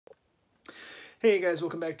Hey guys,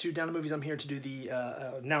 welcome back to Down to Movies. I'm here to do the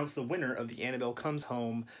announce the winner of the Annabelle Comes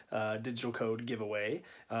Home digital code giveaway.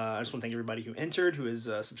 I just want to thank everybody who entered, who has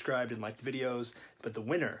subscribed and liked the videos. But the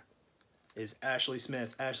winner is Ashley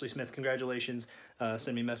Smith. Ashley Smith, congratulations.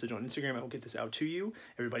 Send me a message on Instagram. I will get this out to you.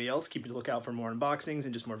 Everybody else, keep a lookout for more unboxings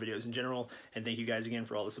and just more videos in general. And thank you guys again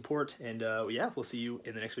for all the support. And yeah, we'll see you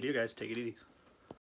in the next video, guys. Take it easy.